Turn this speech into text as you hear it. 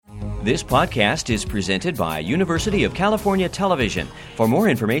This podcast is presented by University of California Television. For more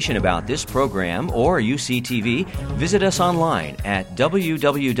information about this program or UCTV, visit us online at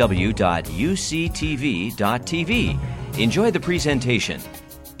www.uctv.tv. Enjoy the presentation.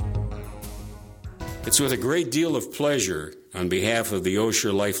 It's with a great deal of pleasure on behalf of the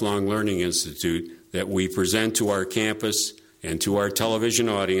Osher Lifelong Learning Institute that we present to our campus and to our television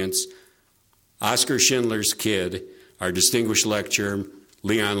audience Oskar Schindler's kid, our distinguished lecturer,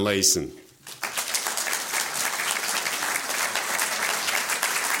 Leon Layson.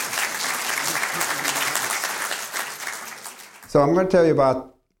 So I'm going to tell you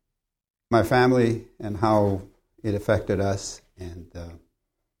about my family and how it affected us and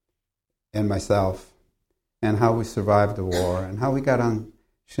myself, and how we survived the war, and how we got on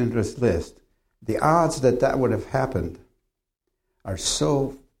Schindler's List. The odds that would have happened are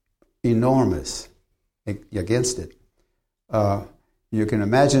so enormous against it. You can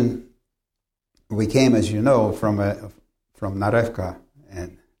imagine, we came, as you know, from Narewka,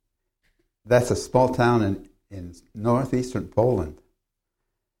 and that's a small town in northeastern Poland.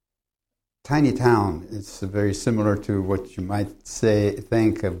 Tiny town. It's very similar to what you might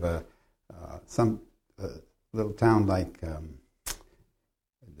think of some little town like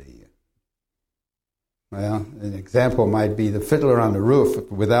an example might be the Fiddler on the Roof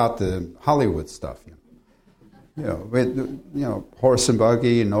without the Hollywood stuff. Horse and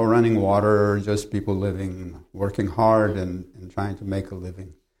buggy, no running water, just people living, working hard and trying to make a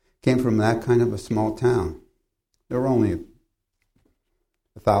living. Came from that kind of a small town. There were only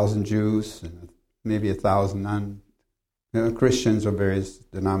 1,000 Jews and maybe 1,000 Christians of various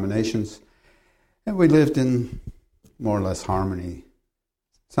denominations. And we lived in more or less harmony,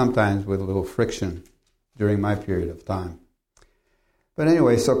 sometimes with a little friction during my period of time. But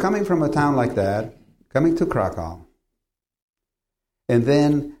anyway, so coming from a town like that, coming to Krakow, and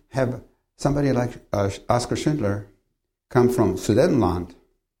then have somebody like Oskar Schindler come from Sudetenland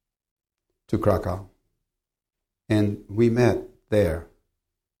to Krakow, and we met there.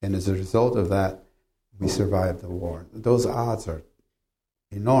 And as a result of that, we survived the war. Those odds are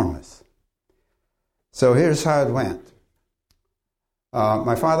enormous. So here's how it went.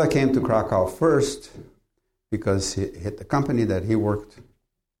 My father came to Krakow first because the company that he worked,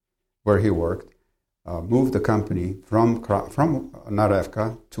 where he worked, moved the company from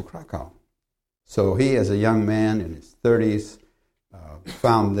Narewka to Krakow. So he, as a young man in his 30s,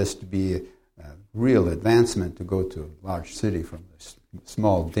 found this to be a real advancement to go to a large city from a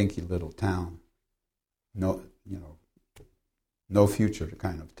small, dinky little town. No future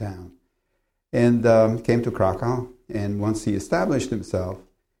kind of town. And came to Krakow, and once he established himself,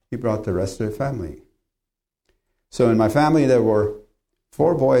 he brought the rest of the family. So in my family, there were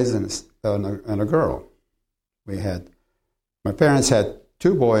 4 boys and a girl. My parents had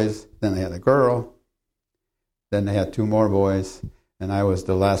 2 boys, then they had a girl, then they had 2 more boys, and I was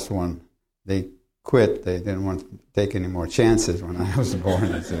the last one. They quit. They didn't want to take any more chances when I was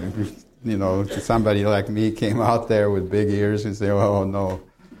born. So, somebody like me came out there with big ears and say, "Oh, no."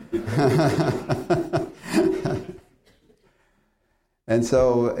 And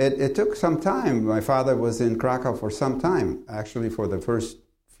so it took some time. My father was in Krakow for some time. Actually, for the first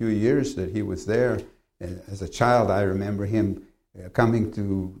few years that he was there, as a child, I remember him coming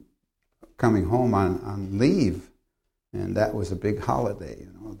home on leave, and that was a big holiday.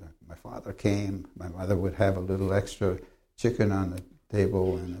 My father came. My mother would have a little extra chicken on the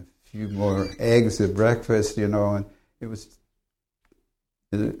table and a few more eggs at breakfast. And it was.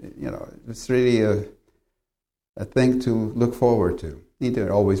 It's really a thing to look forward to. He would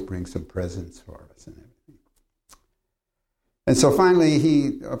always bring some presents for us and everything. And so finally,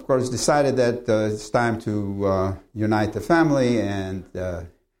 he, of course, decided that it's time to unite the family, and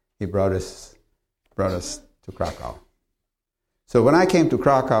he brought us to Krakow. So when I came to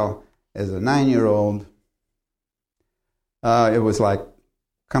Krakow as a 9-year-old, it was like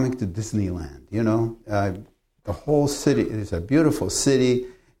coming to Disneyland, The whole city is a beautiful city.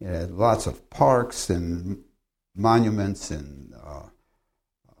 It had lots of parks and monuments and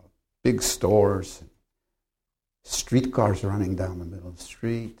big stores, streetcars running down the middle of the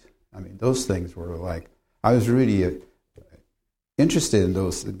street. I mean, those things were like, I was really interested in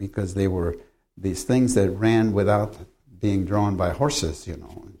those because they were these things that ran without being drawn by horses, It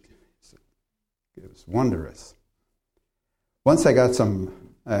was wondrous. Once I got some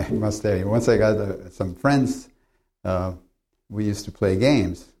friends, we used to play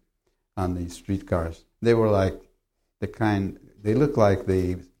games on these streetcars. They were like they looked like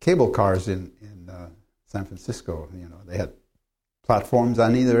the cable cars in San Francisco. They had platforms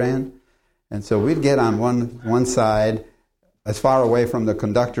on either end. And so we'd get on one side as far away from the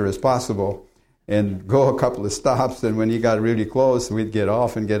conductor as possible and go a couple of stops. And when he got really close, we'd get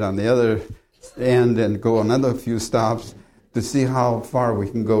off and get on the other end and go another few stops to see how far we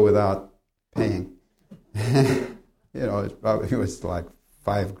can go without paying. It was like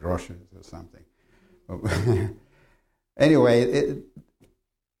 5 groschen or something. Anyway,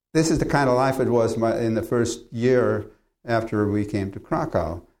 this is the kind of life it was in the first year after we came to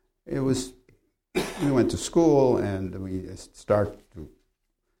Krakow. We went to school and we started to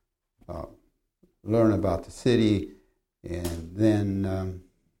learn about the city, and then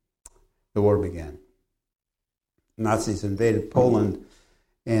the war began. Nazis invaded Poland,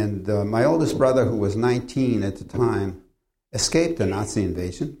 and my oldest brother, who was 19 at the time, escaped the Nazi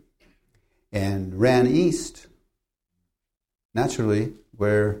invasion and ran east, naturally,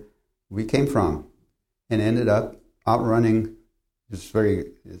 where we came from, and ended up outrunning.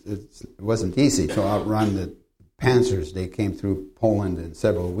 It wasn't easy to outrun the Panzers. They came through Poland in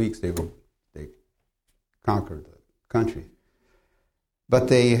several weeks. They conquered the country. But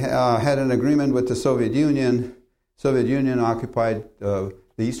they had an agreement with the Soviet Union. Soviet Union occupied the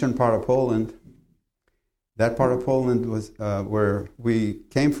eastern part of Poland. That part of Poland was where we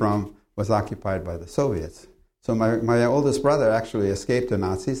came from was occupied by the Soviets. So my oldest brother actually escaped the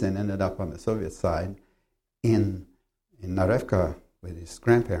Nazis and ended up on the Soviet side in Narevka with his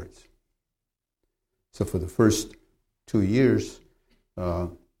grandparents. So for the first 2 years,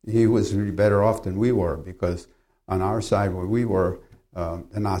 he was really better off than we were, because on our side where we were,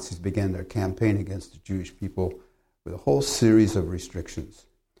 the Nazis began their campaign against the Jewish people with a whole series of restrictions.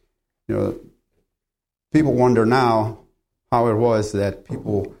 People wonder now how it was that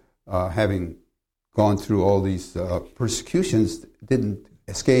people, having gone through all these persecutions, didn't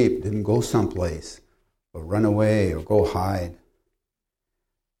escape, didn't go someplace, or run away, or go hide.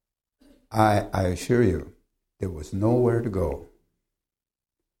 I assure you, there was nowhere to go,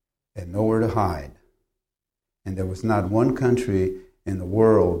 and nowhere to hide. And there was not one country in the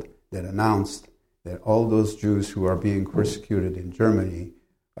world that announced that all those Jews who are being persecuted in Germany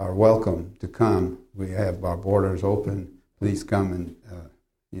are welcome to come. We have our borders open. Please come and,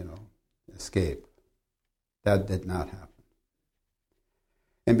 escape. That did not happen.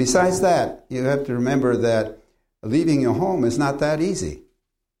 And besides that, you have to remember that leaving your home is not that easy.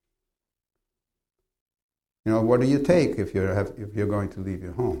 What do you take if you're going to leave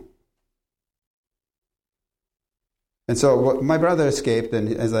your home? And so my brother escaped,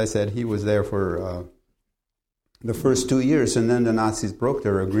 and as I said, he was there for the first 2 years, and then the Nazis broke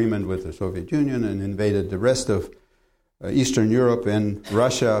their agreement with the Soviet Union and invaded the rest of Eastern Europe and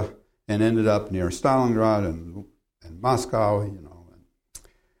Russia, and ended up near Stalingrad and Moscow, and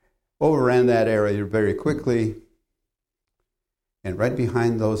overran that area very quickly. And right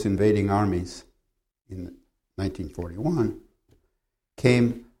behind those invading armies in 1941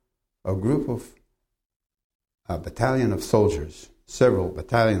 came a group of a battalion of soldiers, several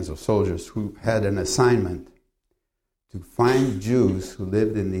battalions of soldiers who had an assignment to find Jews who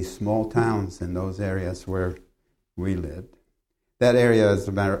lived in these small towns in those areas where we lived. That area, as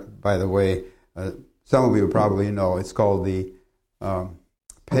a matter, by the way, some of you probably know, it's called the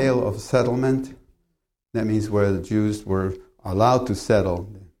Pale of Settlement. That means where the Jews were allowed to settle.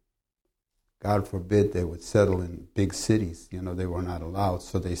 God forbid they would settle in big cities. They were not allowed,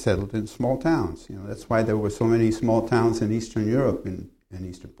 so they settled in small towns. That's why there were so many small towns in Eastern Europe, in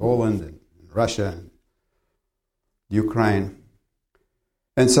Eastern Poland, and Russia, and Ukraine.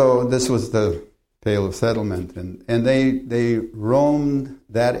 And so this was the Pale of Settlement, and they roamed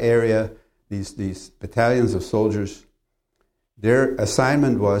that area, these battalions of soldiers. Their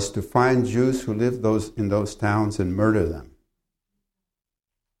assignment was to find Jews who lived in those towns and murder them.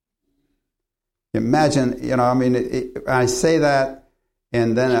 Imagine, I say that,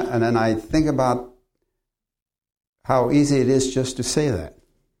 and then I think about how easy it is just to say that.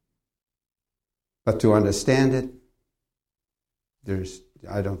 But to understand it,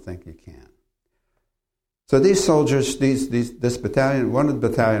 I don't think you can. So these soldiers, this battalion, one of the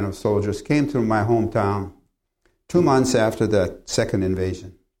battalion of soldiers came to my hometown 2 months after the second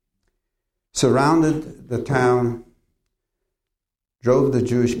invasion, surrounded the town, drove the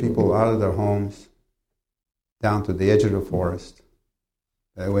Jewish people out of their homes down to the edge of the forest.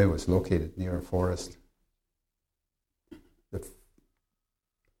 That way it was located near a forest. The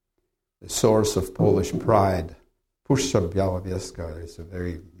source of Polish pride, Puszcza Białowieska, is a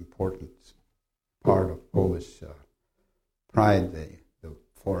very important part of Polish pride, the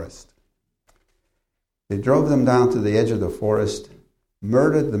forest. They drove them down to the edge of the forest,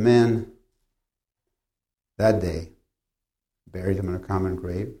 murdered the men that day, buried them in a common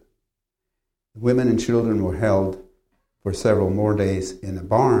grave. Women and children were held for several more days in a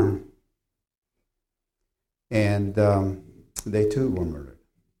barn, and they too were murdered.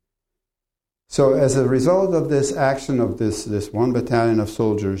 So as a result of this action of this one battalion of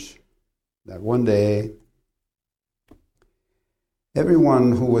soldiers, that one day,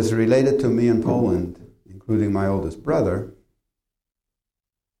 everyone who was related to me in Poland, including my oldest brother,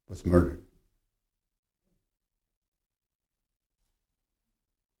 was murdered.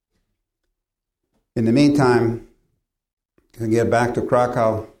 In the meantime, to get back to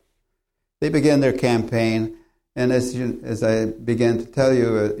Krakow, they began their campaign, and as I began to tell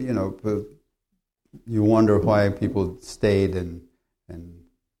you, you wonder why people stayed and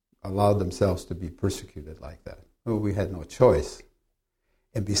allowed themselves to be persecuted like that. Well, we had no choice.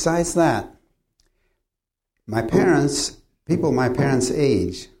 And besides that, my parents, people my parents'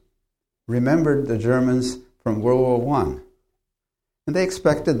 age, remembered the Germans from World War I. And they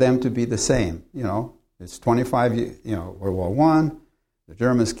expected them to be the same. It's 25 years, World War I. The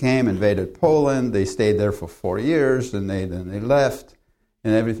Germans came, invaded Poland. They stayed there for 4 years, and then they left,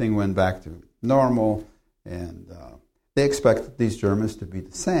 and everything went back to normal. And they expected these Germans to be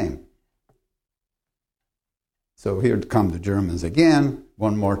the same. So here come the Germans again,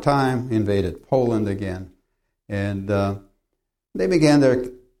 one more time, invaded Poland again. And they began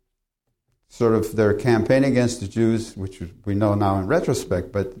their campaign against the Jews, which we know now in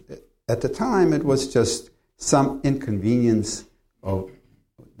retrospect, but at the time it was just some inconvenience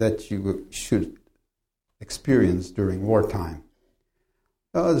that you should experience during wartime.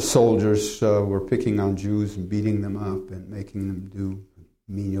 The soldiers were picking on Jews and beating them up and making them do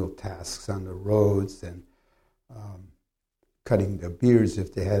menial tasks on the roads and cutting their beards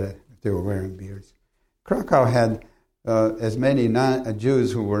if they were wearing beards. Krakow had as many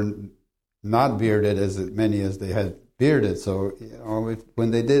Jews who were not bearded as many as they had bearded. So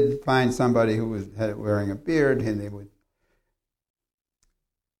when they did find somebody who was wearing a beard, and they would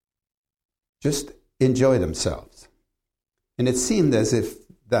just enjoy themselves. And it seemed as if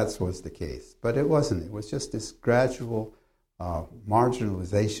that was the case, but it wasn't. It was just this gradual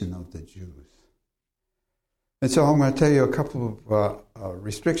marginalization of the Jews. And so I'm going to tell you a couple of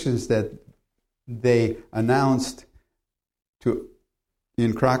restrictions that they announced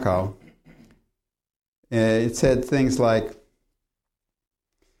in Krakow. It said things like,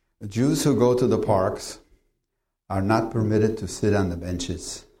 Jews who go to the parks are not permitted to sit on the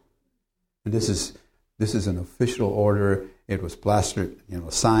benches. And this is an official order. It was plastered,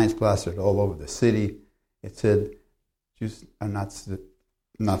 signs plastered all over the city. It said Jews are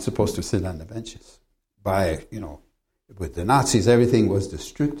not supposed to sit on the benches. With the Nazis, everything was the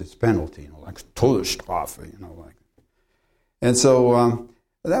strictest penalty, like Todesstrafe, And so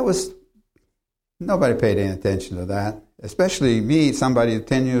that was, nobody paid any attention to that, especially me, somebody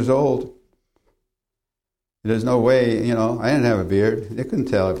 10 years old. There's no way, I didn't have a beard. They couldn't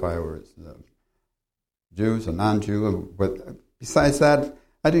tell if I was Jews or non-Jew. But besides that,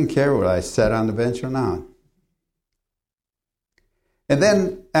 I didn't care whether I sat on the bench or not. And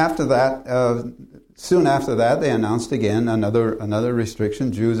then after that, soon after that, they announced again another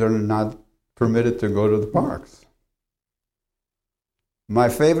restriction. Jews are not permitted to go to the parks. My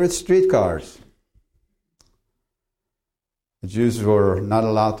favorite, streetcars. The Jews were not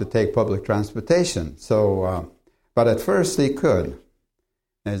allowed to take public transportation. So, but at first they could.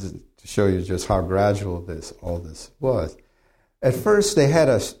 As to show you just how gradual all this was. At first they had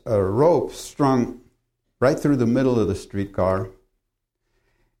a rope strung right through the middle of the streetcar,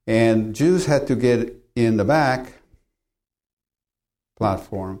 and Jews had to get in the back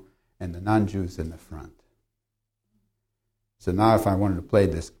platform and the non-Jews in the front. So now if I wanted to play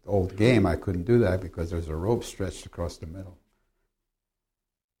this old game, I couldn't do that because there's a rope stretched across the middle.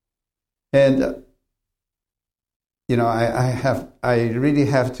 And I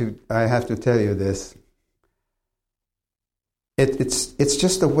have to tell you this. It's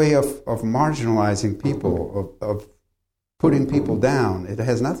just a way of marginalizing people, of putting people down. It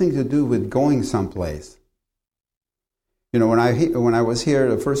has nothing to do with going someplace. When I was here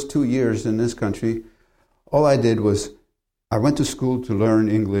the first 2 years in this country, all I did was I went to school to learn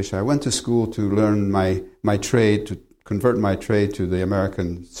English. I went to school to learn my trade, to convert my trade to the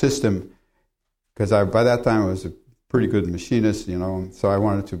American system, because by that time I was a pretty good machinist, so I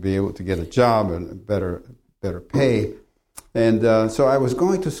wanted to be able to get a job and better pay. And so I was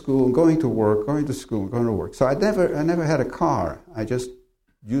going to school, going to work, going to school, going to work. So I never had a car. I just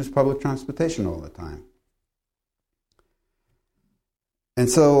used public transportation all the time. And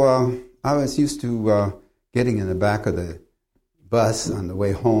so I was used to getting in the back of the bus on the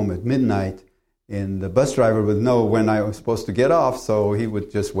way home at midnight, and the bus driver would know when I was supposed to get off, so he would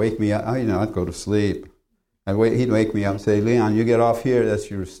just wake me up. I'd go to sleep. He'd wake me up and say, Leon, you get off here. That's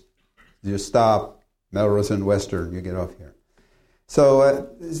your stop. Melrose and Western, you get off here. So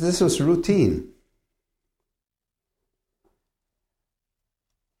this was routine.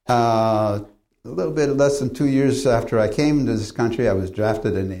 A little bit less than 2 years after I came to this country, I was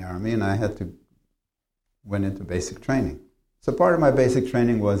drafted in the Army, and I went into basic training. So part of my basic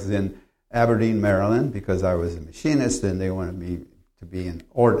training was in Aberdeen, Maryland, because I was a machinist, and they wanted me to be in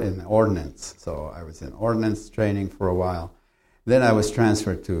ordnance. So I was in ordnance training for a while. Then I was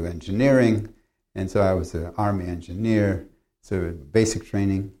transferred to engineering, and so I was an Army engineer. So basic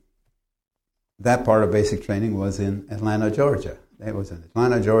training. That part of basic training was in Atlanta, Georgia. It was in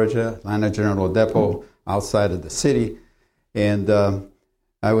Atlanta, Georgia, Atlanta General Depot, outside of the city. And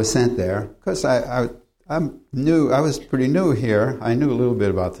I was sent there because I was pretty new here. I knew a little bit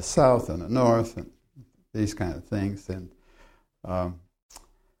about the South and the North and these kind of things. And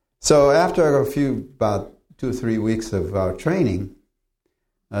so after about 2 or 3 weeks of our training,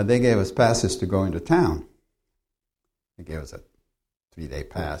 they gave us passes to go into town. They gave us a 3-day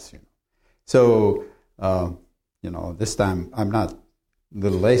pass, So, this time I'm not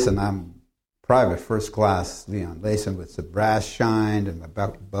Little Layson, I'm private first class Leon Layson with the brass shined and my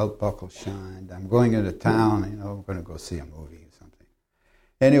belt buckle shined. I'm going into town, I'm going to go see a movie or something.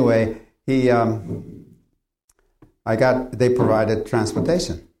 Anyway, they provided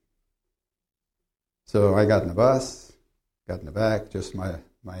transportation. So I got in the bus, got in the back, just my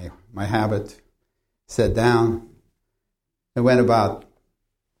habit, sat down, and went about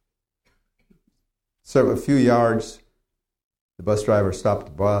a few yards. The bus driver stopped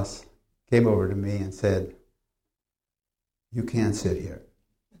the bus, came over to me and said, "You can't sit here.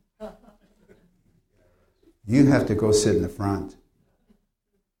 You have to go sit in the front.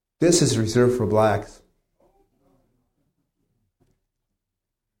 This is reserved for blacks."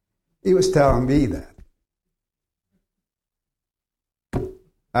 He was telling me that.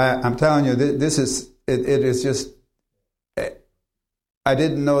 I'm telling you, it is just, I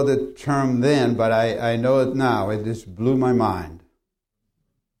didn't know the term then, but I know it now. It just blew my mind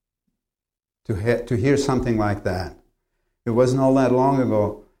to hear something like that. It wasn't all that long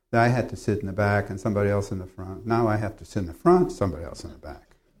ago that I had to sit in the back and somebody else in the front. Now I have to sit in the front, somebody else in the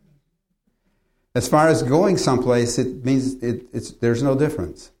back. As far as going someplace, it means there's no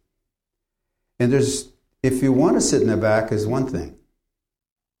difference. And if you want to sit in the back is one thing.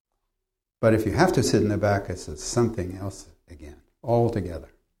 But if you have to sit in the back, it's something else again, altogether.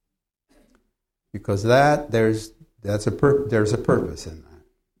 Because there's a purpose in that.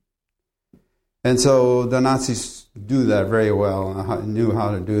 And so the Nazis do that very well and knew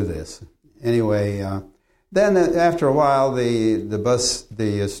how to do this. Anyway, then after a while,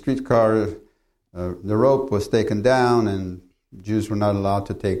 the streetcar, the rope was taken down, and Jews were not allowed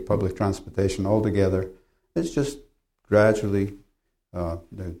to take public transportation altogether. It's just gradually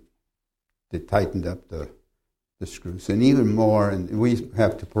they tightened up the screws, and even more. And we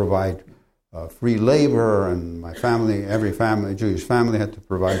have to provide free labor, and my family, every family, Jewish family, had to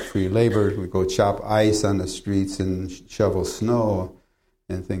provide free labor. We go chop ice on the streets and shovel snow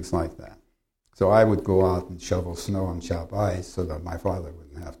and things like that. So I would go out and shovel snow and chop ice so that my father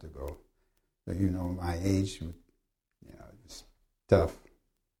wouldn't have to go. So, my age, it's tough.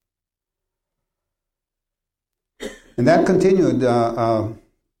 And that continued.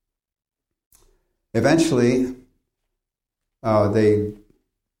 Eventually, they,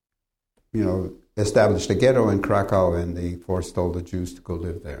 established a ghetto in Krakow, and they forced all the Jews to go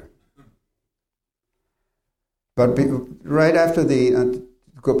live there. But right after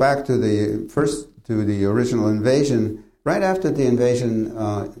go back to the original invasion. Right after the invasion,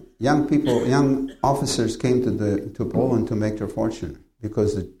 young officers came to Poland to make their fortune,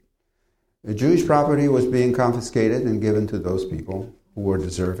 because the Jewish property was being confiscated and given to those people who were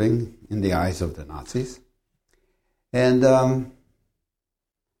deserving in the eyes of the Nazis. And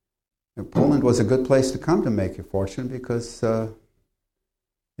Poland was a good place to come to make your fortune, because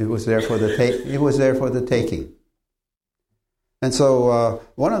it was there for the taking. And so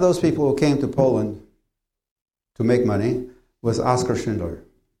one of those people who came to Poland to make money was Oskar Schindler.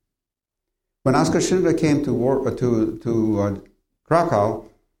 When Oskar Schindler came to Krakow,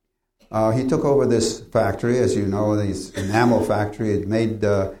 he took over this factory, as you know, this enamel factory. It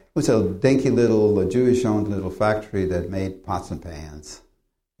was a dinky little Jewish-owned little factory that made pots and pans,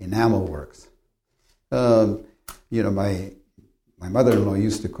 enamel works. My mother-in-law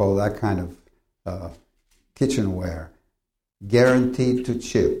used to call that kind of kitchenware guaranteed to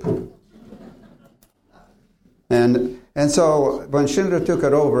chip. And so when Schindler took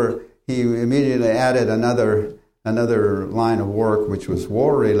it over, he immediately added another line of work, which was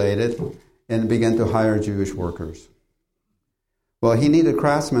war-related, and began to hire Jewish workers. Well, he needed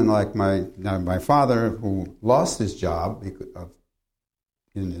craftsmen like my father, who lost his job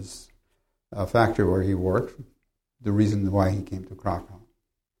in his factory where he worked, the reason why he came to Krakow.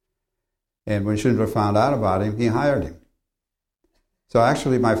 And when Schindler found out about him, he hired him. So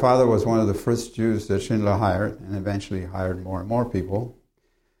actually, my father was one of the first Jews that Schindler hired, and eventually hired more and more people,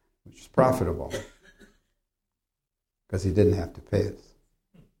 which is profitable, because he didn't have to pay us.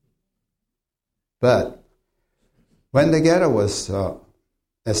 But when the ghetto was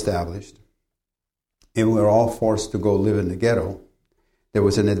established, and we were all forced to go live in the ghetto, there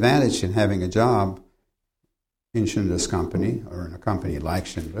was an advantage in having a job in Schindler's company, or in a company like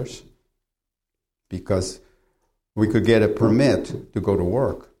Schindler's, because we could get a permit to go to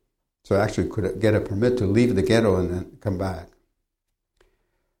work. So actually could get a permit to leave the ghetto and then come back.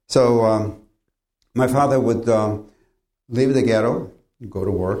 So my father would leave the ghetto, go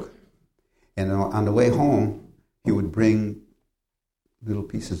to work, and on the way home, he would bring little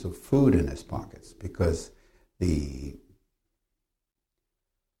pieces of food in his pockets, because the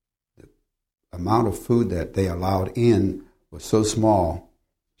amount of food that they allowed in was so small.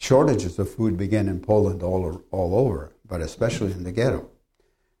 Shortages of food began in Poland all over, but especially in the ghetto.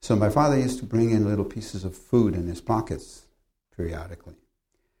 So my father used to bring in little pieces of food in his pockets periodically.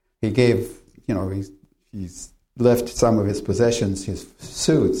 He gave, he's left some of his possessions, his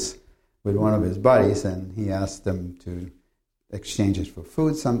suits, with one of his buddies, and he asked them to exchange it for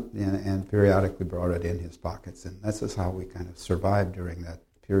food, and periodically brought it in his pockets. And that's just how we kind of survived during that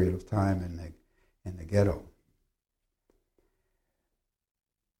period of time in the ghetto.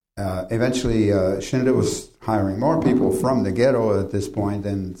 Eventually, Schindler was hiring more people from the ghetto at this point,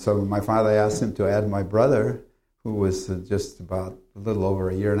 and so my father asked him to add my brother, who was just about a little over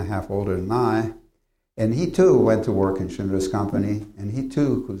a year and a half older than I, and he too went to work in Schindler's company, and he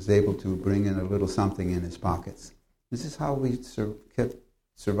too was able to bring in a little something in his pockets. This is how we kept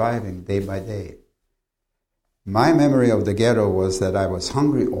surviving day by day. My memory of the ghetto was that I was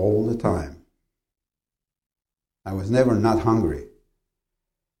hungry all the time. I was never not hungry,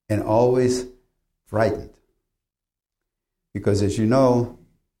 and always frightened. Because as you know,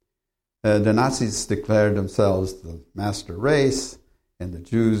 the Nazis declared themselves the master race, and the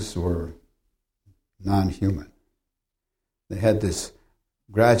Jews were non-human. They had this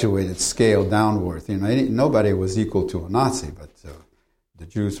graduated scale downward. Nobody was equal to a Nazi, but the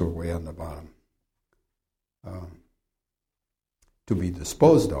Jews were way on the bottom. To be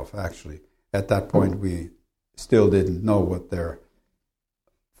disposed of, actually. At that point, we still didn't know what their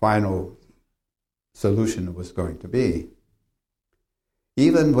final solution was going to be.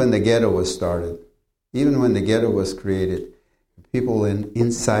 Even when the ghetto was started, even when the ghetto was created, people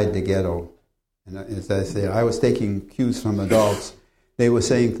inside the ghetto, and as I say, I was taking cues from adults. They were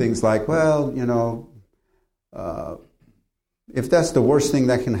saying things like, well, if that's the worst thing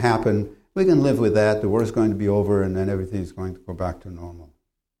that can happen, we can live with that. The war's going to be over, and then everything's going to go back to normal.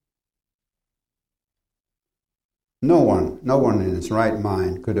 No one in his right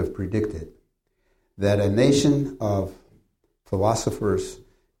mind could have predicted that a nation of philosophers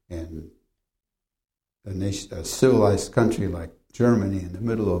and a civilized country like Germany in the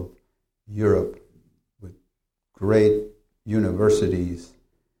middle of Europe with great universities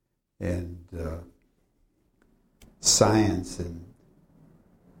and science and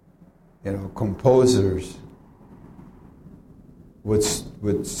composers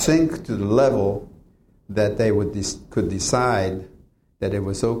would sink to the level that they could decide that it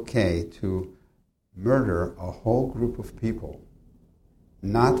was okay to murder a whole group of people,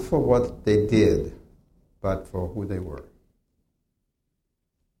 not for what they did, but for who they were.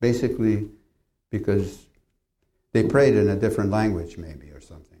 Basically, because they prayed in a different language, maybe, or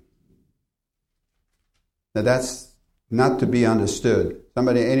something. Now that's not to be understood.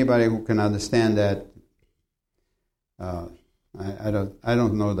 Anybody who can understand that, I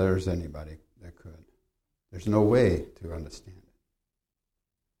don't know there's anybody that could. There's no way to understand it.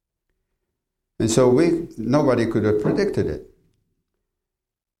 And so nobody could have predicted it.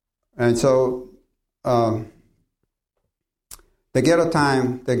 And so the ghetto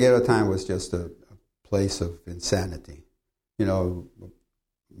time was just a place of insanity.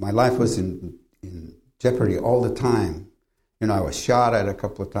 My life was in jeopardy all the time. I was shot at a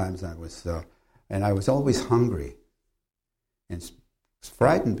couple of times. And I was always hungry and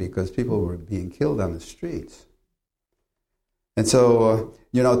frightened because people were being killed on the streets. And so,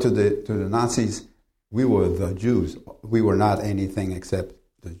 to the Nazis, we were the Jews. We were not anything except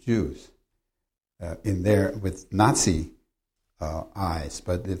the Jews in there with Nazi eyes.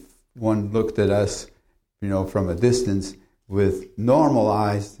 But if one looked at us, from a distance with normal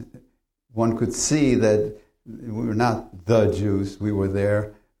eyes, one could see that we were not the Jews. We were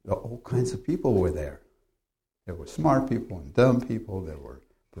there. All kinds of people were there. There were smart people and dumb people. There were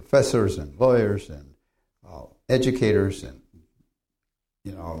professors and lawyers and educators and,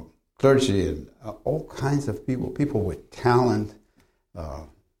 clergy and all kinds of people. People with talent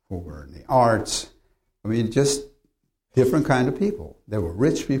who were in the arts. I mean, just different kind of people. There were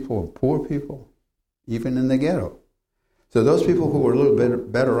rich people and poor people, even in the ghetto. So those people who were a little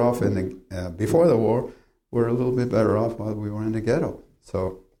bit better off before the war were a little bit better off while we were in the ghetto.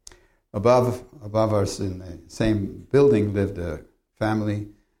 So above us in the same building lived a family,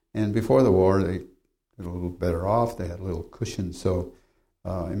 and before the war they were a little better off. They had a little cushion. So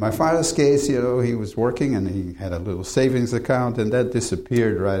in my father's case, he was working and he had a little savings account, and that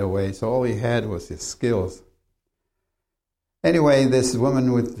disappeared right away. So all he had was his skills. Anyway, this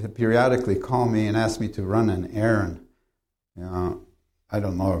woman would periodically call me and ask me to run an errand. I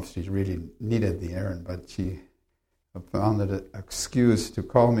don't know if she really needed the errand, but she found it an excuse to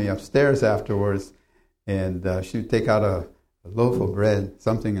call me upstairs afterwards, and she would take out a loaf of bread,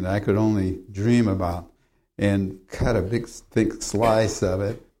 something that I could only dream about, and cut a big, thick slice of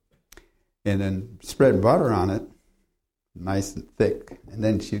it, and then spread butter on it, nice and thick, and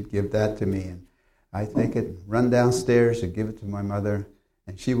then she'd give that to me, and I'd take it, run downstairs and give it to my mother,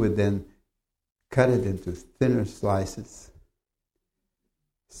 and she would then cut it into thinner slices,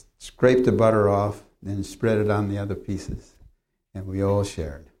 scrape the butter off, then spread it on the other pieces, and we all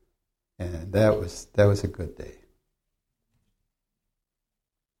shared. And that was a good day.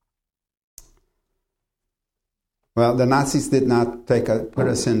 Well, the Nazis did not put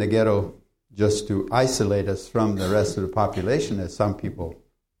us in the ghetto just to isolate us from the rest of the population, as some people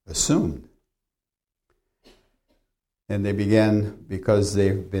assumed. And they began, because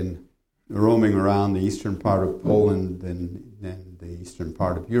they've been roaming around the eastern part of Poland and the eastern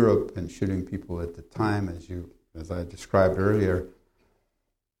part of Europe and shooting people at the time, as I described earlier,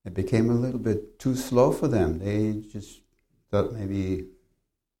 it became a little bit too slow for them. They just thought maybe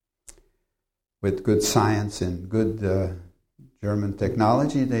with good science and good German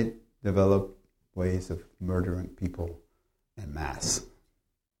technology, they developed ways of murdering people en masse.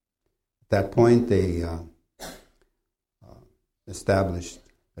 At that point, they established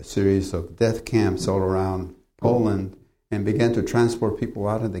a series of death camps all around Poland and began to transport people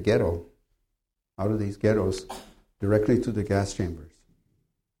out of the ghetto, out of these ghettos, directly to the gas chambers.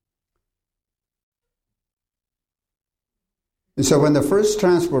 And so when the first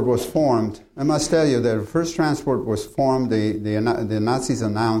transport was formed, I must tell you that the first transport was formed, the Nazis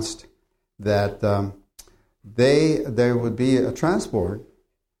announced that there would be a transport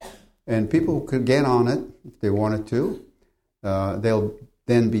and people could get on it if they wanted to. They'll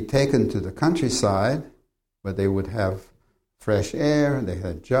then be taken to the countryside where they would have fresh air, they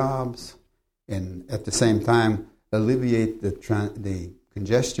had jobs, and at the same time alleviate the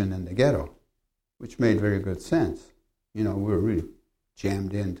congestion in the ghetto, which made very good sense. We were really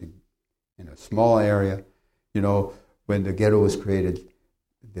jammed in a small area. When the ghetto was created,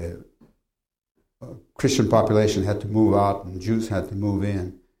 the Christian population had to move out and Jews had to move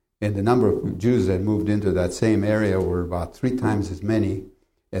in. And the number of Jews that moved into that same area were about 3 times as many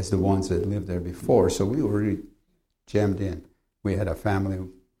as the ones that lived there before. So we were really jammed in. We had a family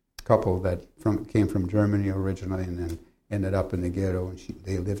couple that came from Germany originally and then ended up in the ghetto, and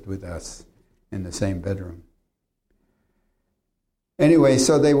they lived with us in the same bedroom. Anyway,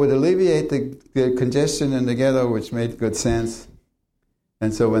 so they would alleviate the congestion in the ghetto, which made good sense.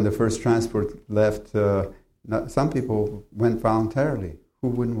 And so when the first transport left, some people went voluntarily. Who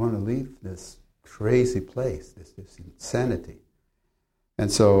wouldn't want to leave this crazy place, this insanity?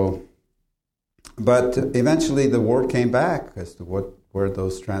 And so, but eventually the word came back as to where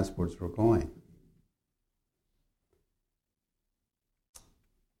those transports were going.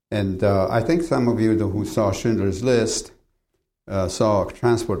 And I think some of you who saw Schindler's List saw a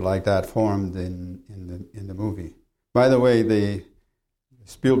transport like that formed in the movie. By the way, the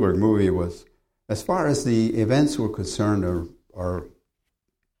Spielberg movie was, as far as the events were concerned, are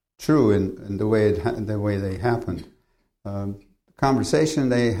true in the way they happened. The conversation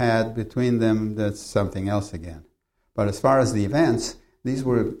they had between them, that's something else again. But as far as the events, these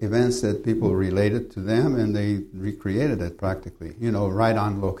were events that people related to them, and they recreated it practically. Right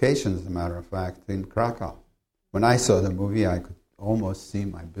on location, as a matter of fact, in Krakow. When I saw the movie, I could almost see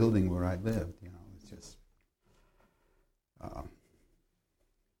my building where I lived. It just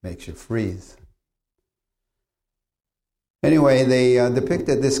makes you freeze. Anyway, they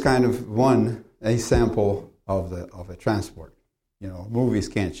depicted this kind of a sample of a transport. Movies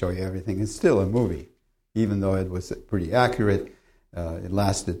can't show you everything. It's still a movie, even though it was pretty accurate. It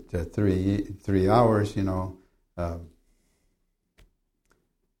lasted 3 hours, you know.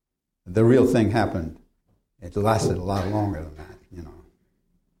 The real thing happened. It lasted a lot longer than that, you know.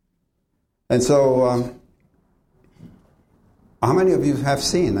 And so, how many of you have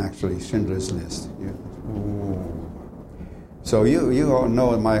seen, actually, Schindler's List? So you all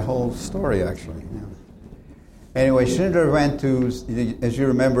know my whole story, actually. Yeah. Anyway, Schindler went to, as you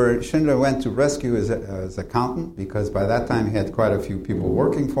remember, Schindler went to rescue his accountant, because by that time he had quite a few people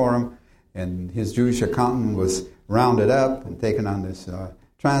working for him, and his Jewish accountant was rounded up and taken on this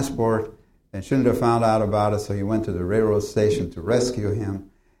transport, and Schindler found out about it, so he went to the railroad station to rescue him,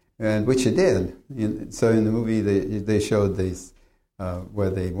 and which he did. So in the movie they showed these where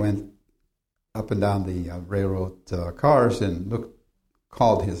they went up and down the railroad cars and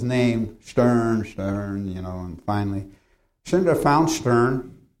called his name, Stern, you know, and finally Schindler found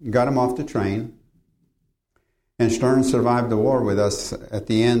Stern, got him off the train, and Stern survived the war with us at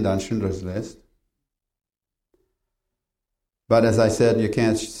the end on Schindler's List. But as I said, you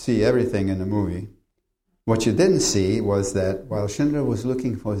can't see everything in the movie. What you didn't see was that while Schindler was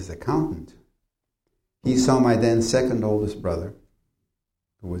looking for his accountant, he saw my then second oldest brother,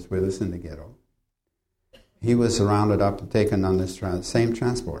 who was with us in the ghetto. He was rounded up and taken on this same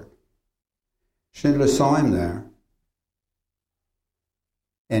transport. Schindler saw him there,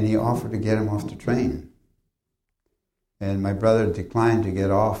 and he offered to get him off the train. And my brother declined to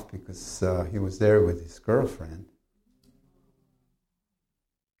get off because he was there with his girlfriend.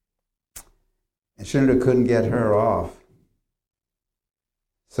 And Schindler couldn't get her off,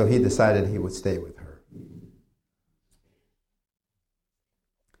 so he decided he would stay with her.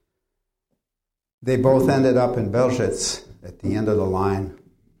 They both ended up in Belzec at the end of the line.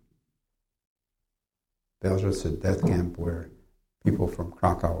 Belzec, a death camp where people from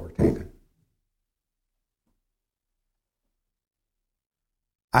Krakow were taken.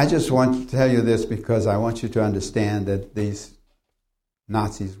 I just want to tell you this because I want you to understand that these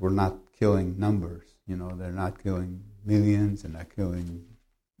Nazis were not killing numbers. You know, they're not killing millions, and not killing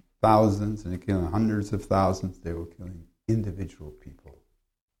thousands, and they're killing hundreds of thousands. They were killing individual people.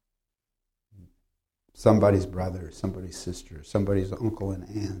 Somebody's brother, somebody's sister, somebody's uncle and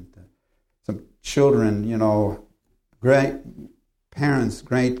aunt, some children, you know, great-parents,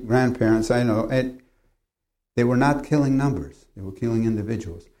 great-grandparents, I know. They were not killing numbers. They were killing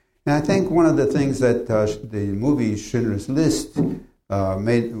individuals. And I think one of the things that the movie Schindler's List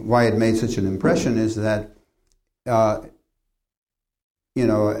why it made such an impression is that, you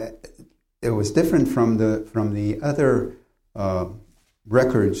know, it was different from the other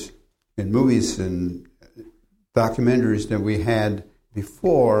records in movies and documentaries that we had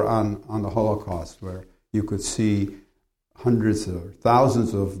before on the Holocaust, where you could see hundreds or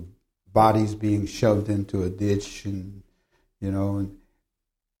thousands of bodies being shoved into a ditch, and, you know, and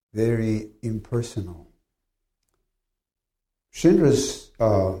very impersonal. Schindler's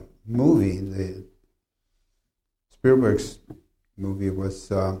movie, the Spielberg's movie,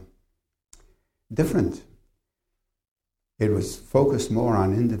 was different. It was focused more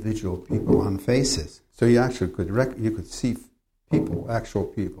on individual people, on faces. So you actually could see people, actual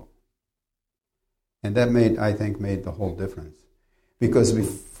people. And that I think made the whole difference. Because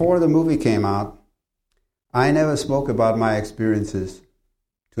before the movie came out, I never spoke about my experiences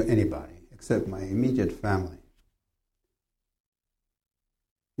to anybody except my immediate family.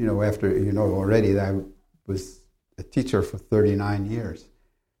 You know, already that I was a teacher for 39 years.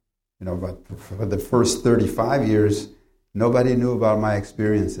 You know, but for the first 35 years, nobody knew about my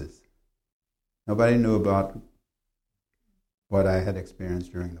experiences. Nobody knew about what I had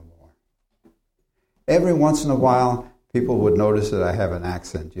experienced during the war. Every once in a while, people would notice that I have an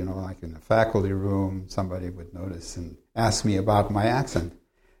accent. You know, like in the faculty room, somebody would notice and ask me about my accent.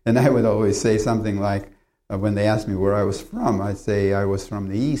 And I would always say something like, when they asked me where I was from, I'd say I was from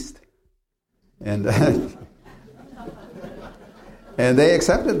the East. And and they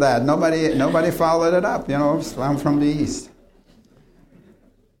accepted that. Nobody followed it up. You know, I'm from the East.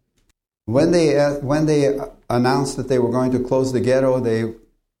 When they announced that they were going to close the ghetto, they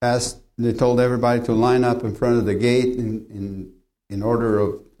told everybody to line up in front of the gate in order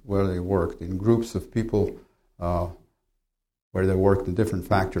of where they worked, in groups of people where they worked in different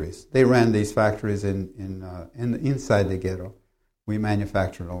factories. They ran these factories inside the ghetto. We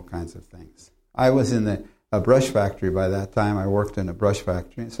manufactured all kinds of things. I was in a brush factory by that time. I worked in a brush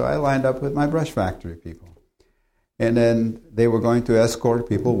factory, so I lined up with my brush factory people. And then they were going to escort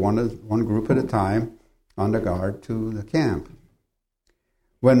people, one group at a time, on the guard to the camp.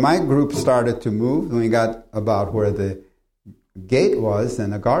 When my group started to move, when we got about where the gate was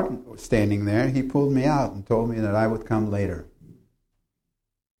and the guard was standing there, he pulled me out and told me that I would come later.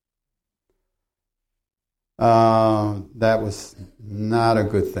 that was not a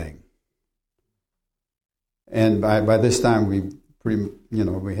good thing. And by this time,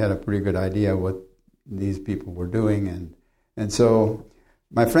 we had a pretty good idea what these people were doing, and so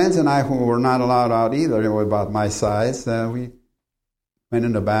my friends and I, who were not allowed out either, they were about my size, we went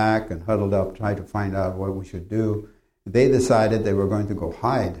in the back and huddled up, tried to find out what we should do. They decided they were going to go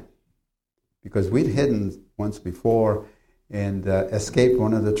hide, because we'd hidden once before and escaped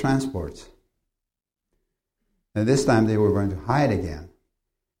one of the transports. And this time they were going to hide again.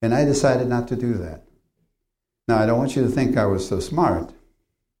 And I decided not to do that. Now, I don't want you to think I was so smart.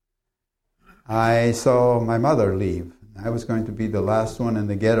 I saw my mother leave. I was going to be the last one in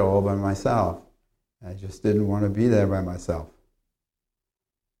the ghetto all by myself. I just didn't want to be there by myself.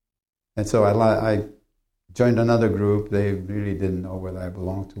 And so I joined another group. They really didn't know whether I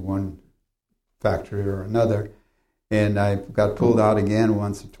belonged to one factory or another. And I got pulled out again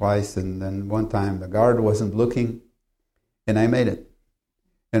once or twice, and then one time the guard wasn't looking, and I made it.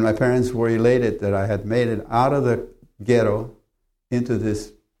 And my parents were elated that I had made it out of the ghetto into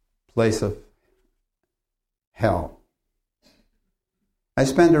this place of hell. I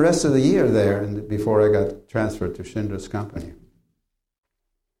spent the rest of the year there before I got transferred to Schindler's Company.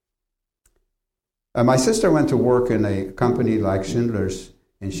 My sister went to work in a company like Schindler's,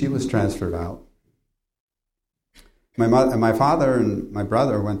 and she was transferred out. My father and my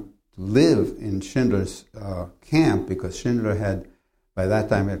brother went to live in Schindler's camp, because Schindler had, by that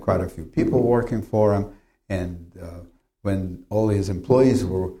time, had quite a few people working for him, and when all his employees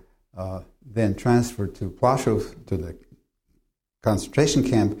were then transferred to Plaszow, to the concentration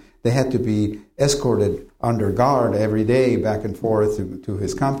camp, they had to be escorted under guard every day back and forth to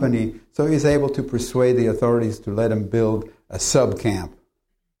his company. So he was able to persuade the authorities to let him build a sub-camp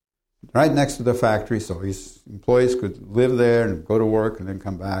right next to the factory, so his employees could live there and go to work and then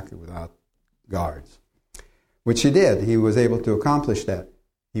come back without guards, which he did. He was able to accomplish that.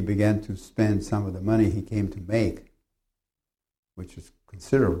 He began to spend some of the money he came to make, which was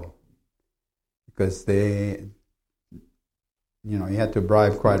considerable, because he had to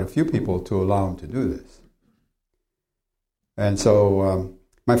bribe quite a few people to allow him to do this. And so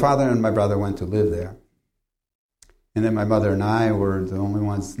my father and my brother went to live there. And then my mother and I were the only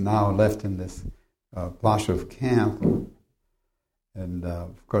ones now left in this Plaszow camp. And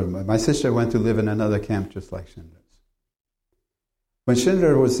of course, my sister went to live in another camp just like Schindler's. When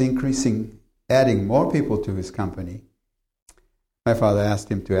Schindler was adding more people to his company, my father asked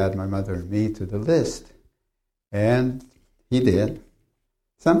him to add my mother and me to the list. And he did.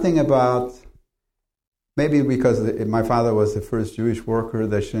 Something about, maybe because my father was the first Jewish worker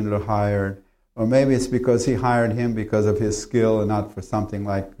that Schindler hired, or maybe it's because he hired him because of his skill and not for something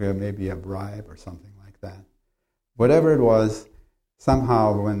like maybe a bribe or something like that. Whatever it was,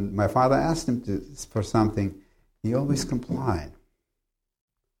 somehow when my father asked him for something, he always complied.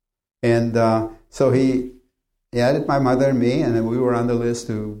 And so he added my mother and me, and then we were on the list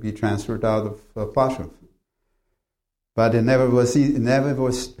to be transferred out of Plaszow. But it never was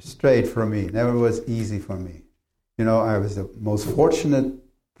straight for me. It never was easy for me. I was the most fortunate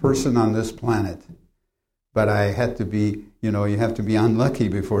person on this planet, but I had to be, you have to be unlucky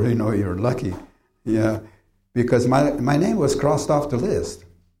before you know you're lucky. Yeah, because my name was crossed off the list.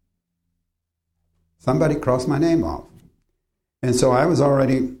 Somebody crossed my name off. And so I was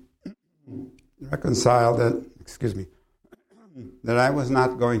already reconciled that I was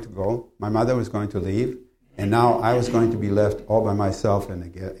not going to go. My mother was going to leave, and now I was going to be left all by myself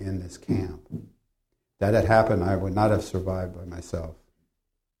in this camp. That had happened, I would not have survived by myself.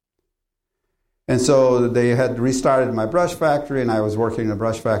 And so they had restarted my brush factory, and I was working in the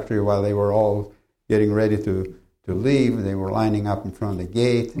brush factory while they were all getting ready to leave. They were lining up in front of the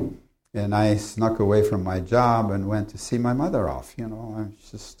gate, and I snuck away from my job and went to see my mother off. I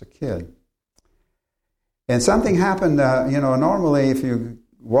was just a kid. And something happened, normally if you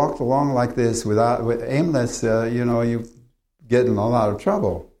walked along like this aimless, you get in a lot of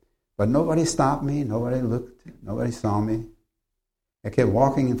trouble. But nobody stopped me, nobody looked, nobody saw me. I kept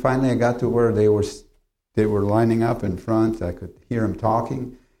walking, and finally I got to where they were lining up in front. I could hear them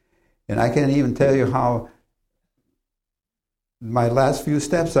talking. And I can't even tell you how my last few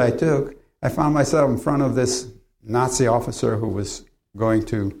steps I took, I found myself in front of this Nazi officer who was going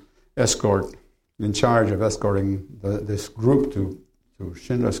to in charge of escorting this group to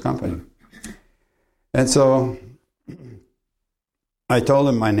Schindler's Company. And so I told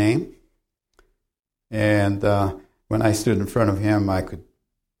him my name, and when I stood in front of him, I could,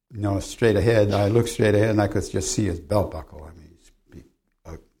 straight ahead, I looked straight ahead, and I could just see his belt buckle. I mean, he's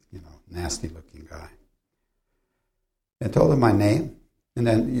a, nasty-looking guy. I told him my name, And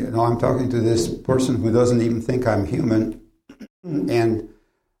then, I'm talking to this person who doesn't even think I'm human, and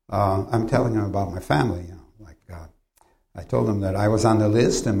I'm telling him about my family. I told him that I was on the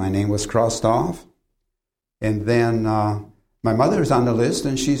list and my name was crossed off. And then my mother's on the list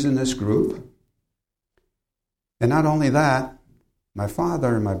and she's in this group. And not only that, my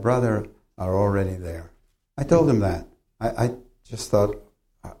father and my brother are already there. I told him that. I just thought,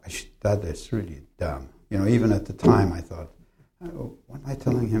 that is really dumb. Even at the time I thought, what am I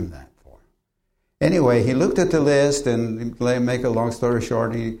telling him that for? Anyway, he looked at the list, and to make a long story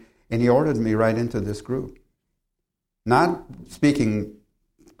short, and he ordered me right into this group. Not speaking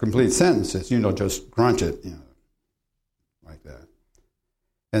complete sentences, just crunch it, like that.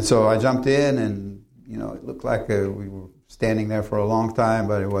 And so I jumped in, and, it looked like we were standing there for a long time,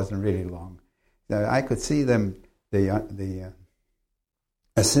 but it wasn't really long. I could see them, the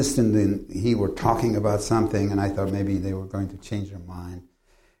assistant and he were talking about something, and I thought maybe they were going to change their mind.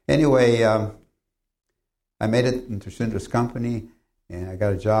 Anyway, I made it into Schindler's Company, and I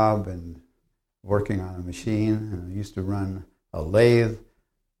got a job and working on a machine. And I used to run a lathe,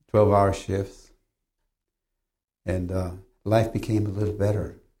 12-hour shifts, and life became a little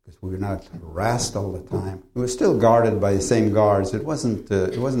better because we were not harassed all the time. We were still guarded by the same guards. It wasn't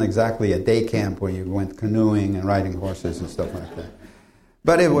exactly a day camp where you went canoeing and riding horses and stuff like that.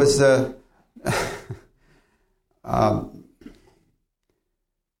 But it was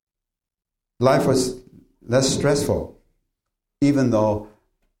life was less stressful, even though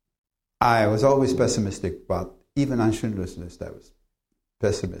I was always pessimistic about, even on Schindler's List I was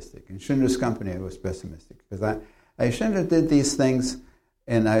pessimistic. In Schindler's Company I was pessimistic because Schindler did these things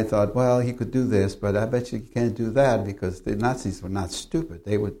and I thought, well, he could do this, but I bet you can't do that because the Nazis were not stupid.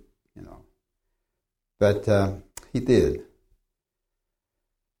 They would, But he did.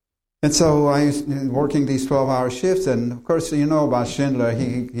 And so I was working these 12-hour shifts, and of course, about Schindler,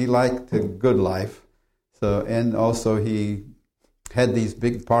 he liked a good life. So, and also he had these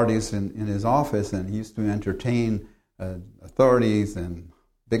big parties in his office, and he used to entertain authorities and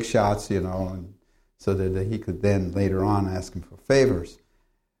big shots, and so that he could then later on ask him for favors.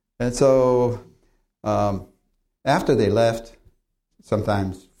 And so after they left,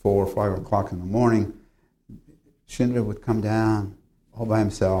 sometimes 4 or 5 o'clock in the morning, Schindler would come down all by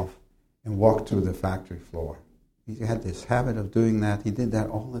himself and walk through the factory floor. He had this habit of doing that. He did that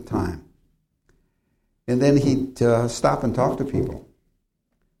all the time. And then he'd stop and talk to people.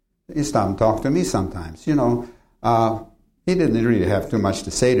 He'd stop and talk to me sometimes. He didn't really have too much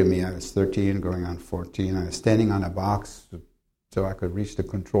to say to me. I was 13, going on 14. I was standing on a box so I could reach the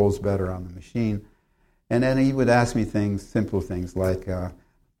controls better on the machine. And then he would ask me simple things like, how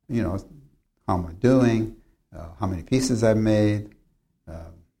am I doing? How many pieces I've made?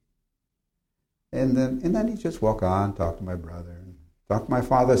 And then he'd just walk on, talk to my brother, and talk to my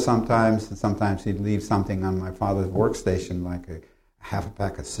father sometimes, and sometimes he'd leave something on my father's workstation, like a half a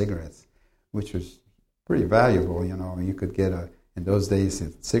pack of cigarettes, which was pretty valuable, You could get in those days,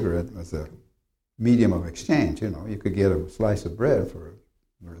 a cigarette was a medium of exchange, You could get a slice of bread for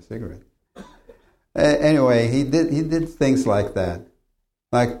a cigarette. Anyway, he did things like that.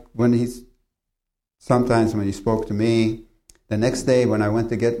 Like sometimes when he spoke to me, the next day, when I went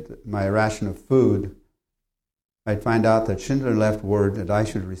to get my ration of food, I'd find out that Schindler left word that I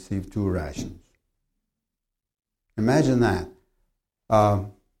should receive 2 rations. Imagine that.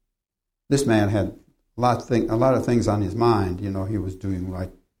 This man had a lot of things on his mind. He was doing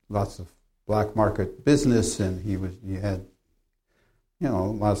like lots of black market business, and he had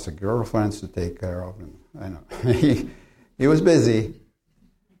lots of girlfriends to take care of. And I know he was busy.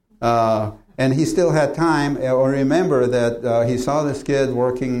 And he still had time, or remember that he saw this kid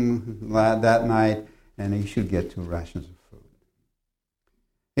working that night, and he should get 2 rations of food.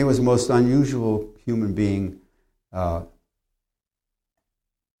 He was the most unusual human being.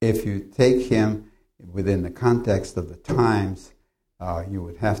 If you take him within the context of the times, you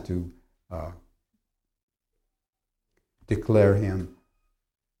would have to declare him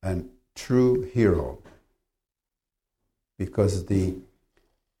a true hero, because the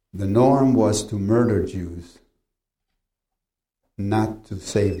norm was to murder Jews, not to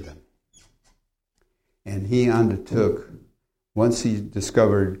save them. And he undertook, once he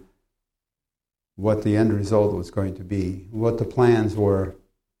discovered what the end result was going to be, what the plans were,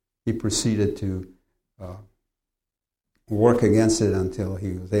 he proceeded to work against it until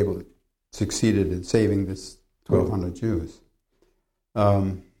he was succeeded in saving this 1,200 Jews.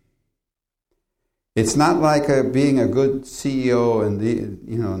 It's not like being a good CEO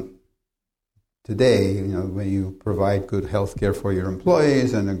today, when you provide good health care for your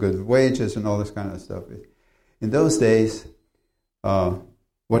employees and good wages and all this kind of stuff. In those days,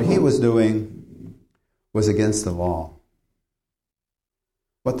 what he was doing was against the law.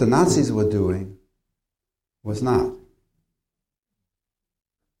 What the Nazis were doing was not.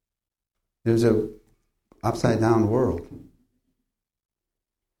 There's a upside-down world.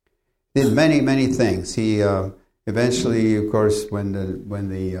 Did many, many things. He eventually, of course, when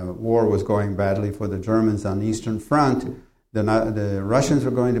the war was going badly for the Germans on the Eastern Front, the Russians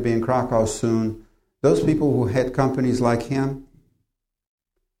were going to be in Krakow soon. Those people who had companies like him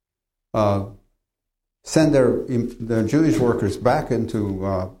send their Jewish workers back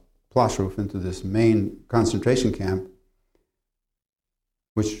into Ploshchov, into this main concentration camp,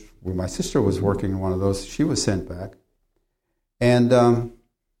 which where my sister was working in one of those. She was sent back. And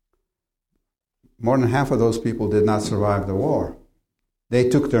more than half of those people did not survive the war. They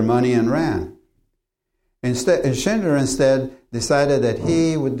took their money and ran. Schindler instead decided that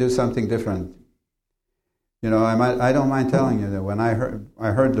he would do something different. You know, I don't mind telling you that when I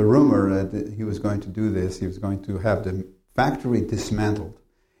heard the rumor that he was going to do this, he was going to have the factory dismantled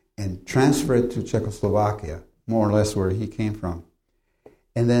and transfer it to Czechoslovakia, more or less where he came from,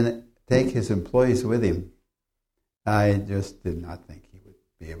 and then take his employees with him. I just did not think he would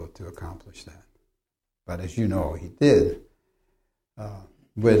be able to accomplish that. But as you know, he did,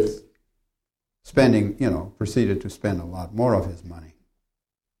 with spending, proceeded to spend a lot more of his money.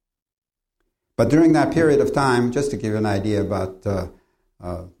 But during that period of time, just to give you an idea about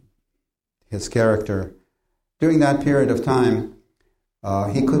his character, during that period of time,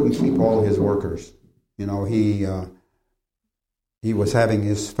 he couldn't keep all his workers. He was having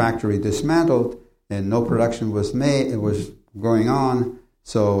his factory dismantled, and no production was made. It was going on,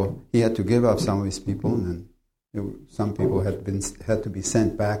 so he had to give up some of his people, and then some people had to be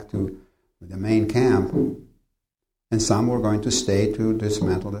sent back to the main camp, and some were going to stay to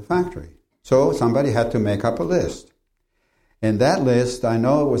dismantle the factory. So somebody had to make up a list. And that list, I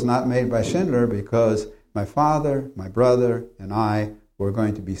know it was not made by Schindler because my father, my brother, and I were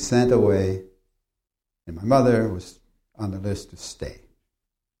going to be sent away, and my mother was on the list to stay.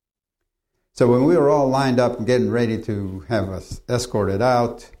 So when we were all lined up and getting ready to have us escorted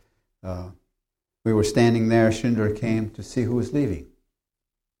out, we were standing there. Schindler came to see who was leaving.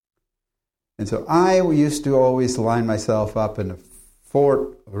 And so I used to always line myself up in the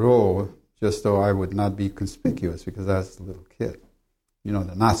fourth row just so I would not be conspicuous because I was a little kid.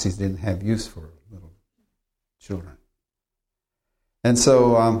 The Nazis didn't have use for little children. And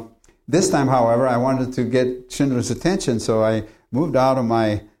so this time, however, I wanted to get Schindler's attention, so I moved out of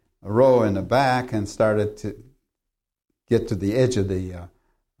my row in the back and started to get to the edge of the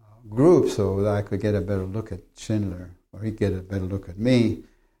group so that I could get a better look at Schindler, or he'd get a better look at me.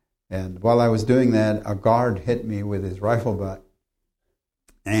 And while I was doing that, a guard hit me with his rifle butt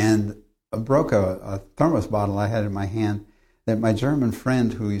and broke a thermos bottle I had in my hand that my German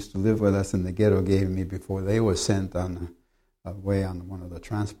friend who used to live with us in the ghetto gave me before they were sent away on one of the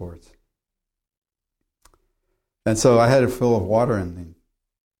transports. And so I had it full of water and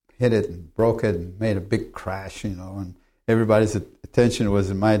hit it and broke it and made a big crash, and everybody's attention was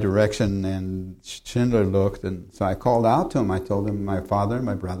in my direction, and Schindler looked, and so I called out to him. I told him my father,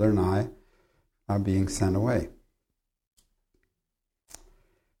 my brother, and I are being sent away.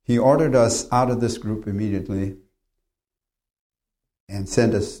 He ordered us out of this group immediately and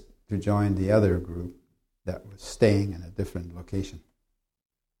sent us to join the other group that was staying in a different location,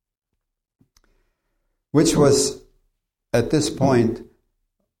 which was, at this point,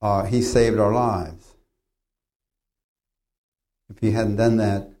 he saved our lives. If he hadn't done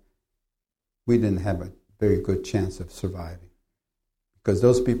that, we didn't have a very good chance of surviving. Because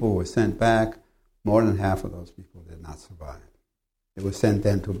those people who were sent back, more than half of those people did not survive. They were sent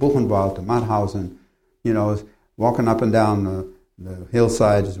then to Buchenwald, to Mauthausen, walking up and down the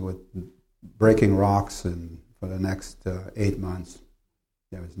hillsides with breaking rocks, and for the next 8 months,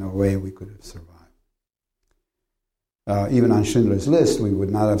 there was no way we could have survived. Even on Schindler's List, we would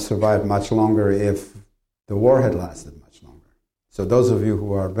not have survived much longer if the war had lasted much longer. So those of you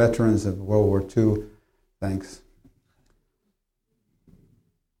who are veterans of World War II, thanks.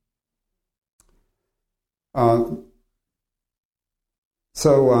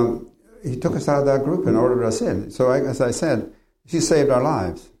 So he took us out of that group and ordered us in. So as I said, he saved our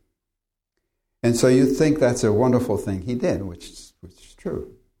lives. And so you think that's a wonderful thing he did, which is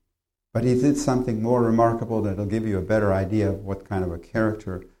true. But he did something more remarkable that'll give you a better idea of what kind of a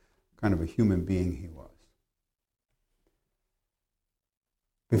character, kind of a human being he was.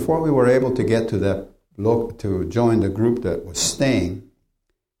 Before we were able to get to join the group that was staying,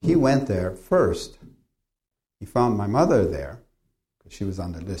 he went there first. He found my mother there, because she was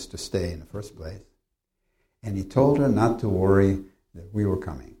on the list to stay in the first place. And he told her not to worry, that we were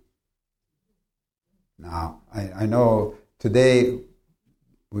coming. Now, I know today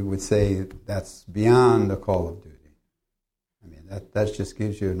we would say that's beyond the call of duty. I mean, that just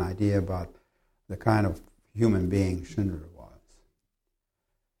gives you an idea about the kind of human being Schindler was.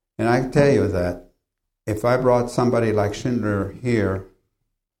 And I can tell you that if I brought somebody like Schindler here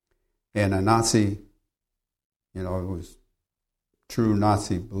and a Nazi, who was true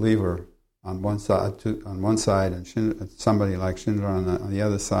Nazi believer on one side, and somebody like Schindler on the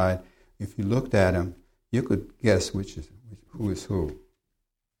other side, if you looked at him, you could guess who is who.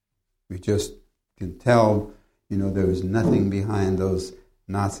 We just can tell, there was nothing behind those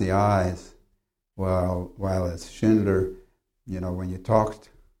Nazi eyes. While as Schindler, when you talked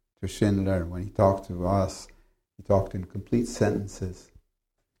to Schindler, when he talked to us, he talked in complete sentences,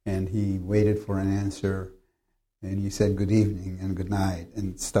 and he waited for an answer, and he said good evening and good night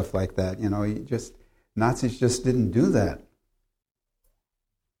and stuff like that. Nazis just didn't do that.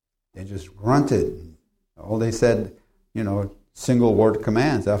 They just grunted. All they said, single word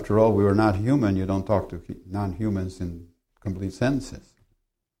commands. After all, we were not human. You don't talk to non-humans in complete sentences.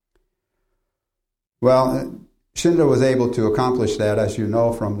 Well, Schindler was able to accomplish that, as you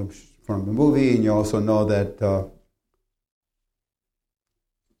know from the movie, and you also know that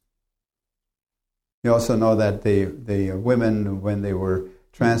the women, when they were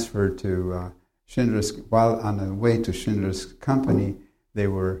transferred to Schindler's, while on the way to Schindler's company, they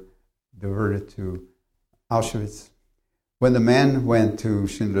were diverted to Auschwitz. When the men went to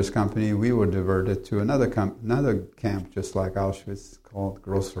Schindler's company, we were diverted to another camp just like Auschwitz called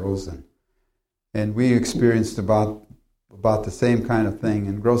Gross Rosen. And we experienced about the same kind of thing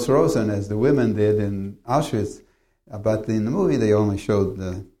in Gross Rosen as the women did in Auschwitz, but in the movie they only showed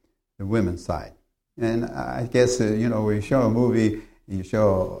the women's side. And I guess, when you show a movie, it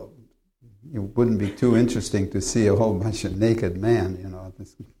wouldn't be too interesting to see a whole bunch of naked men,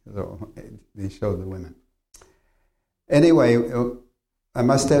 they showed the women. Anyway, I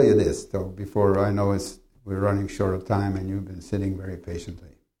must tell you this, though, before I know we're running short of time and you've been sitting very patiently.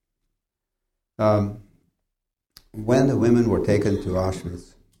 When the women were taken to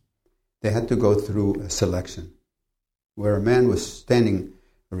Auschwitz, they had to go through a selection where a man was standing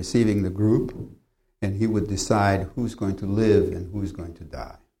receiving the group, and he would decide who's going to live and who's going to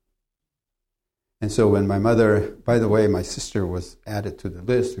die. And so when by the way, my sister was added to the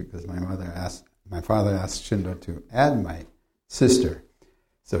list because my father asked Schindler to add my sister.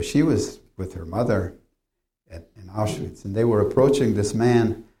 So she was with her mother in Auschwitz, and they were approaching this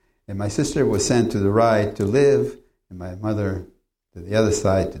man, and my sister was sent to the right to live, and my mother to the other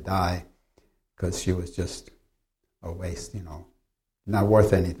side to die, because she was just a waste, not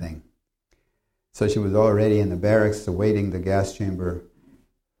worth anything. So she was already in the barracks awaiting the gas chamber.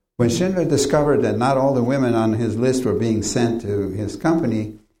 When Schindler discovered that not all the women on his list were being sent to his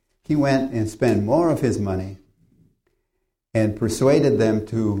company, he went and spent more of his money and persuaded them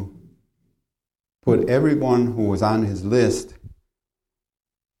to put everyone who was on his list,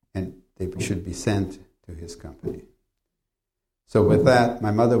 and they should be sent to his company. So with that,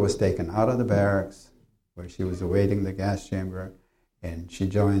 my mother was taken out of the barracks where she was awaiting the gas chamber, and she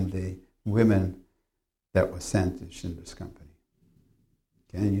joined the women that was sent to Schindler's company.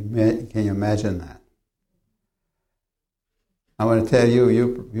 Can you imagine that? I want to tell you,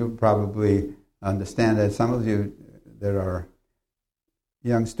 you probably understand that some of you that are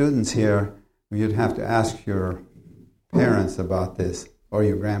young students here, you'd have to ask your parents about this, or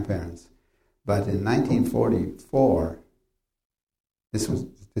your grandparents. But in 1944, this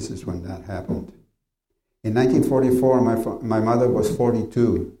is when that happened. In 1944, my mother was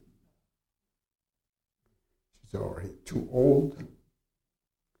 42. She's already too old.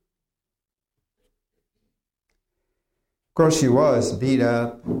 Of course, she was beat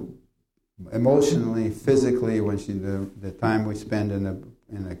up emotionally, physically. When the time we spent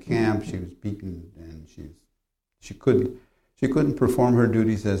in a camp, she was beaten, and she couldn't perform her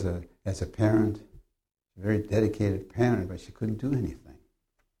duties as a parent, a very dedicated parent, but she couldn't do anything.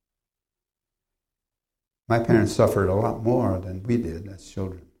 My parents suffered a lot more than we did as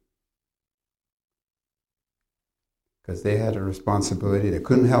children, because they had a responsibility. They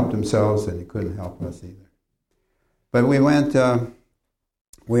couldn't help themselves, and they couldn't help us either. But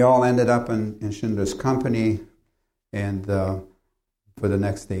we all ended up in Schindler's company, and for the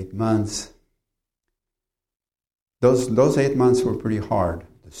next 8 months. Those 8 months were pretty hard.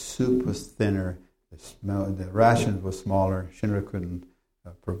 The soup was thinner, the rations were smaller. Schindler couldn't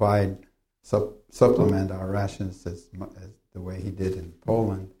supplement our rations as the way he did in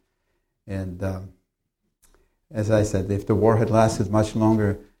Poland. And as I said, if the war had lasted much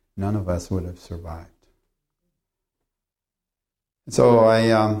longer, none of us would have survived. So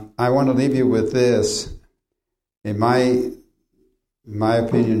I want to leave you with this. In my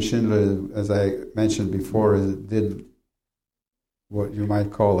opinion, Schindler, as I mentioned before, did what you might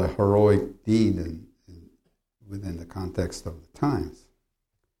call a heroic deed within the context of the times.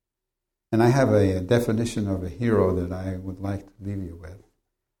 And I have a definition of a hero that I would like to leave you with,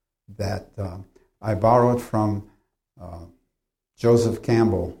 that I borrowed from Joseph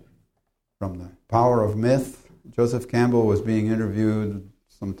Campbell, from The Power of Myth. Joseph Campbell was being interviewed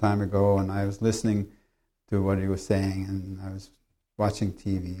some time ago, and I was listening to what he was saying, and I was watching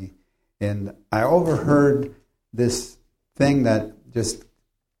TV, and I overheard this thing that just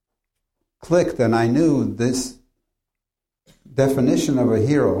clicked, and I knew this definition of a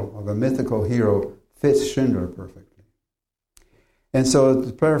hero, of a mythical hero, fits Schindler perfectly. And so,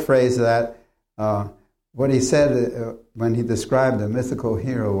 to paraphrase that, what he said when he described a mythical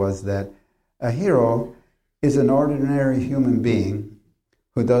hero was that a hero is an ordinary human being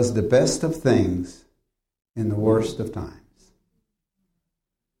who does the best of things in the worst of times.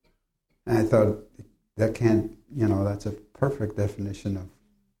 And I thought, that's a perfect definition of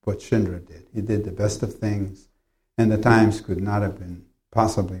what Schindler did. He did the best of things, and the times could not have been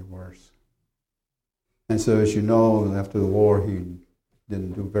possibly worse. And so, as you know, after the war, he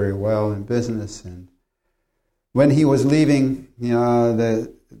didn't do very well in business. And when he was leaving,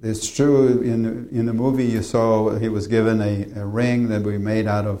 it's true, in the movie you saw he was given a ring that we made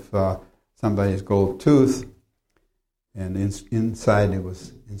out of somebody's gold tooth. And inside it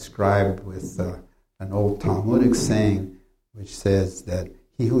was inscribed with an old Talmudic saying, which says that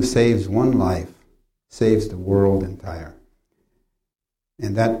he who saves one life saves the world entire.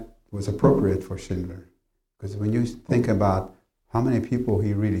 And that was appropriate for Schindler, because when you think about how many people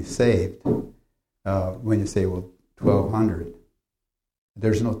he really saved, when you say, 1,200,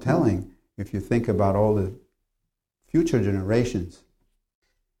 there's no telling if you think about all the future generations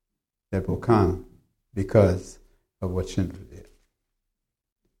that will come because of what Schindler did.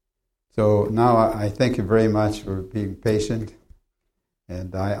 So now I thank you very much for being patient,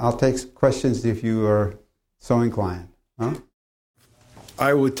 and I'll take questions if you are so inclined. Huh?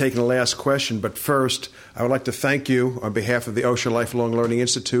 I would take the last question, but first I would like to thank you on behalf of the Osher Lifelong Learning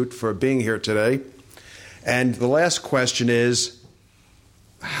Institute for being here today. And the last question is,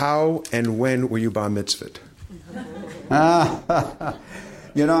 how and when were you bar mitzvahed? I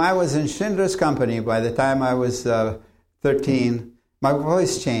was in Schindler's company by the time I was 13. My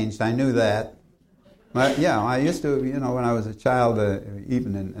voice changed. I knew that. I used to, when I was a child,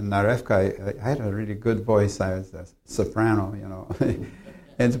 even in Narevka, I had a really good voice. I was a soprano,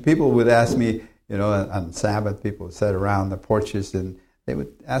 And people would ask me, on Sabbath, people would sit around the porches and they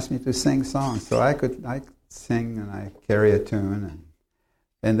would ask me to sing songs. So I sing and I carry a tune.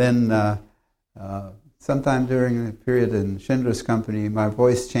 And then sometime during the period in Schindler's company, my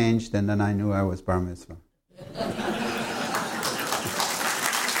voice changed, and then I knew I was bar mitzvah.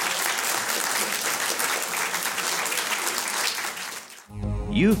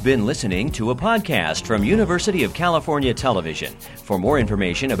 You've been listening to a podcast from University of California Television. For more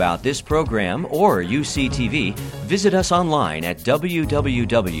information about this program or UCTV, visit us online at www.uctv.tv.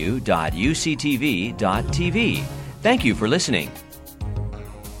 Thank you for listening.